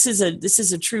point, but this is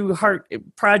a true heart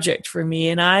project for me.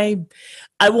 And I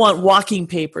want walking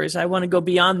papers. I want to go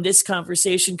beyond this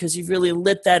conversation because you've really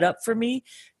lit that up for me.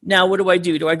 Now, what do I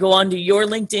do? Do I go onto your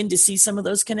LinkedIn to see some of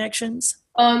those connections?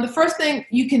 The first thing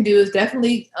you can do is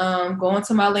definitely go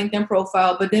onto my LinkedIn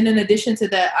profile. But then in addition to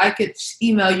that, I could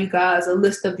email you guys a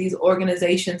list of these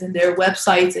organizations and their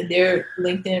websites and their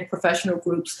LinkedIn professional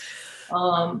groups.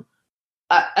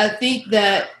 I think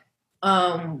that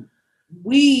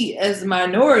we as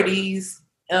minorities,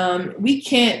 we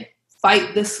can't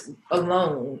fight this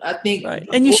alone. I think, right.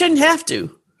 And you shouldn't have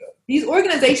to. These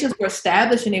organizations were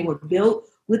established and they were built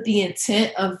with the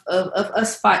intent of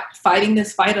us fighting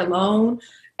this fight alone.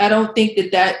 I don't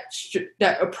think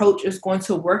that approach is going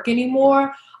to work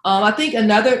anymore. I think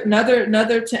another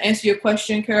to answer your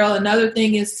question, Carol, another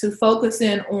thing is to focus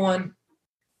in on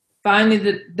finding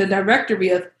the directory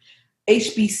of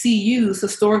HBCUs,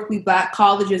 historically Black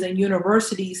colleges and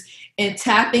universities, and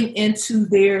tapping into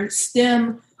their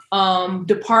STEM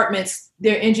departments,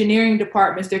 their engineering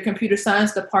departments, their computer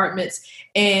science departments,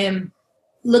 and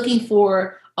looking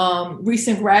for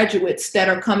recent graduates that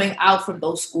are coming out from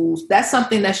those schools. That's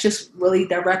something that's just really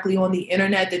directly on the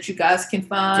internet that you guys can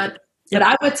find. But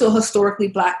I went to a historically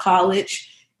Black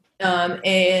college,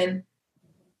 and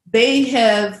they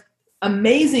have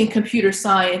amazing computer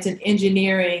science and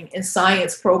engineering and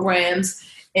science programs,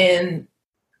 and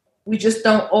we just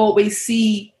don't always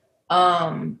see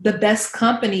the best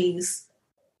companies.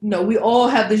 We all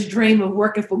have this dream of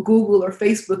working for Google or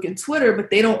Facebook and Twitter, but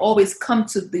they don't always come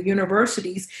to the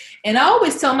universities. And I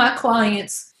always tell my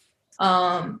clients,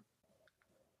 don't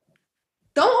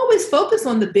always focus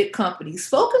on the big companies.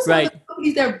 Focus on the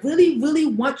companies that really, really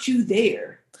want you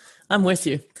there. I'm with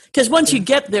you. Because once you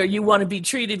get there, you want to be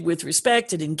treated with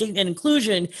respect and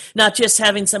inclusion, not just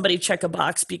having somebody check a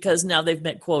box because now they've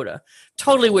met quota.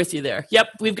 Totally with you there. Yep,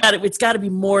 we've got it. It's got to be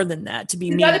more than that to be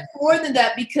me. It's got to be more than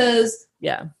that because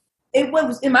it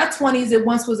was in my 20s. It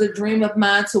once was a dream of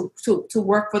mine to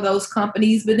work for those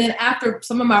companies. But then after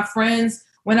some of my friends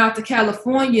went out to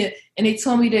California and they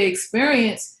told me their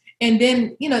experience, and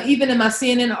then even in my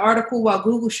CNN article, while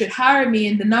Google should hire me,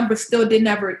 and the numbers still didn't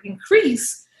ever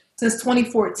increase since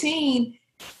 2014,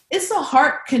 it's a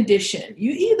heart condition.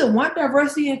 You either want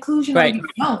diversity and inclusion or you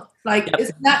don't.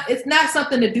 It's not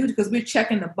something to do because we're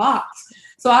checking the box.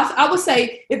 So I would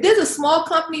say if there's a small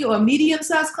company or a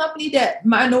medium-sized company that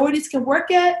minorities can work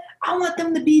at, I want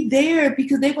them to be there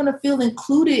because they're going to feel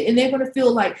included and they're going to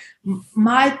feel like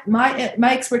my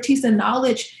expertise and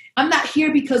knowledge. I'm not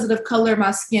here because of the color of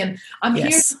my skin. I'm here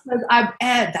because I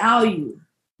add value.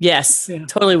 Yes,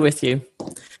 totally with you.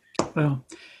 Well,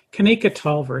 Kanika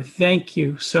Tolver, thank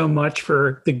you so much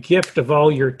for the gift of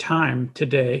all your time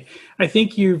today. I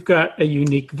think you've got a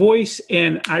unique voice,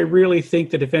 and I really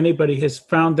think that if anybody has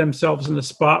found themselves in the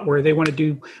spot where they want to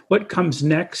do what comes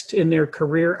next in their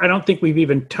career, I don't think we've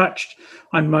even touched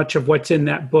on much of what's in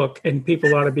that book, and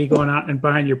people ought to be going out and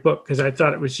buying your book because I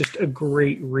thought it was just a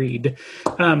great read.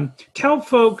 Tell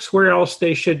folks where else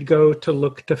they should go to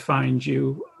look to find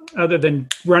you other than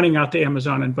running out to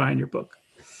Amazon and buying your book.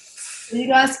 You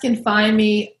guys can find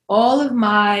me. All of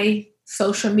my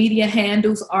social media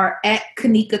handles are at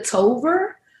Kanika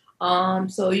Tolver.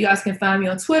 So you guys can find me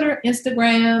on Twitter,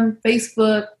 Instagram,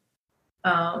 Facebook,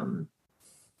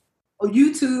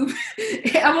 YouTube.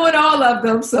 I'm on all of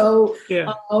them. So,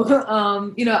 yeah.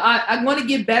 I want to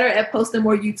get better at posting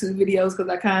more YouTube videos because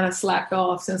I kind of slacked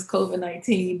off since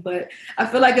COVID-19. But I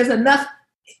feel like there's enough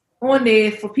on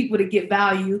there for people to get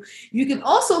value. You can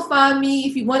also find me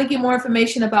if you want to get more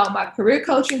information about my career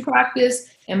coaching practice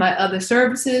and my other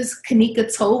services.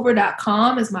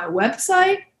 KanikaTolver.com is my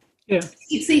website. Yeah.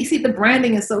 See, the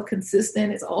branding is so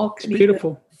consistent. It's all Kanika.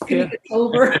 Beautiful. Kanika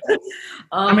Tolver.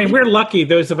 I mean, we're lucky,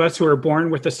 those of us who are born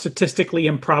with a statistically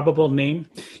improbable name.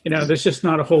 There's just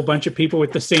not a whole bunch of people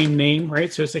with the same name,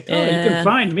 right? So it's like, you can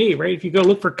find me, right? If you go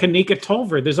look for Kanika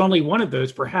Tolver, there's only one of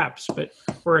those perhaps, but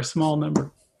we're a small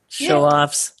number.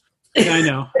 Show-offs. Yeah,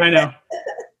 I know.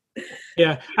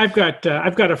 Yeah, I've got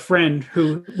a friend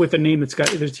who with a name that's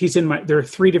there are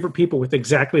 3 different people with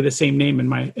exactly the same name in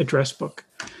my address book,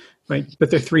 right?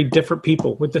 But they're 3 different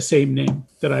people with the same name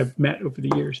that I've met over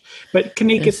the years. But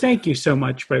Kanika, Thank you so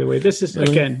much, by the way. This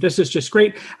is just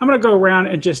great. I'm going to go around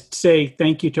and just say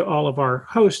thank you to all of our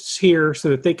hosts here so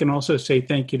that they can also say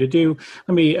thank you to do.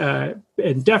 Let me,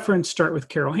 in deference, start with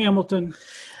Carol Hamilton.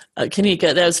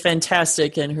 Kanika, that was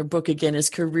fantastic, and her book again is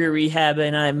Career Rehab,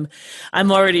 and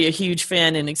I'm already a huge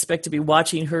fan and expect to be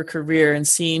watching her career and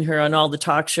seeing her on all the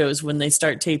talk shows when they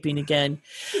start taping again.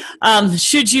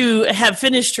 Should you have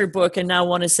finished her book and now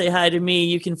want to say hi to me,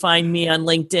 you can find me on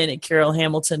LinkedIn at Carol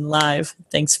Hamilton Live.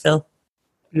 Thanks, Phil.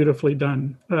 Beautifully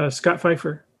done. Scott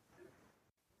Pfeiffer.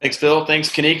 Thanks, Phil. Thanks,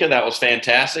 Kanika. That was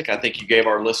fantastic. I think you gave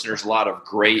our listeners a lot of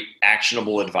great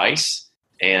actionable advice.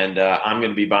 And I'm going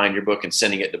to be buying your book and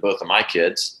sending it to both of my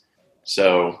kids.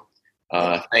 So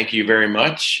thank you very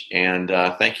much. And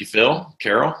thank you, Phil,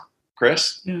 Carol,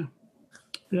 Chris.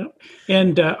 Yeah.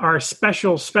 And our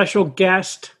special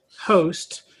guest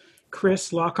host,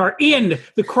 Chris Lockhart, in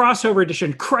the crossover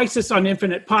edition, Crisis on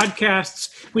Infinite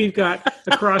Podcasts. We've got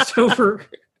a crossover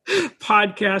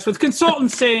podcast with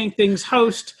consultants saying things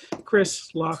host, Chris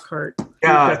Lockhart.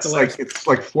 Yeah, it's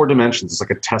like 4 dimensions. It's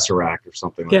like a tesseract or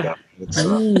something like that. It's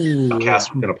a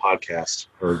cast within a podcast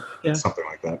or something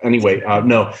like that. Anyway,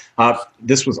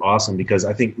 this was awesome because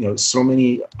I think so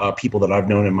many people that I've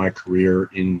known in my career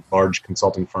in large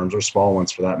consulting firms or small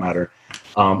ones for that matter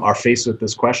are faced with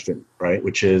this question, right?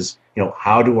 Which is,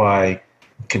 how do I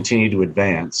continue to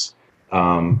advance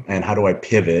and how do I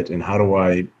pivot and how do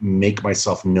I make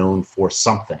myself known for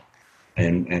something?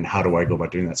 And how do I go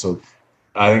about doing that? So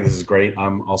I think this is great.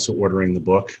 I'm also ordering the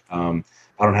book. I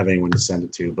don't have anyone to send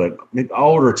it to, but I'll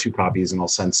order 2 copies and I'll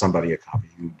send somebody a copy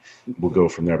and we'll go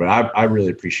from there. But I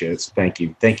really appreciate it. So thank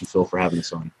you. Thank you, Phil, for having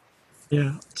us on.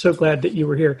 Yeah, so glad that you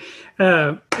were here.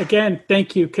 Again,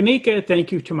 thank you, Kanika.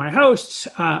 Thank you to my hosts.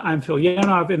 I'm Phil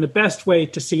Yanov, and the best way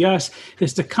to see us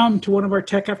is to come to one of our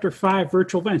Tech After 5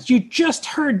 virtual events. You just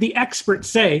heard the expert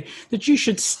say that you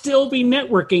should still be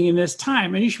networking in this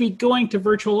time, and you should be going to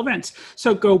virtual events.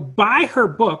 So go buy her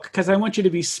book, because I want you to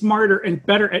be smarter and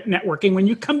better at networking when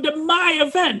you come to my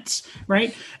events,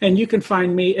 right? And you can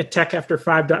find me at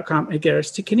techafter5.com. And get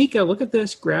us to Kanika. Look at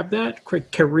this. Grab that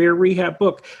Career Rehab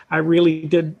book. I really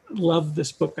did love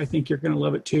this book. I think you're going to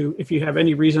love it too. If you have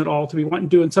any reason at all to be wanting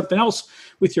doing something else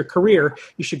with your career,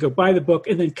 you should go buy the book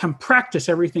and then come practice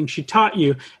everything she taught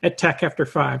you at Tech After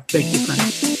 5. Thank you,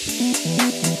 friends.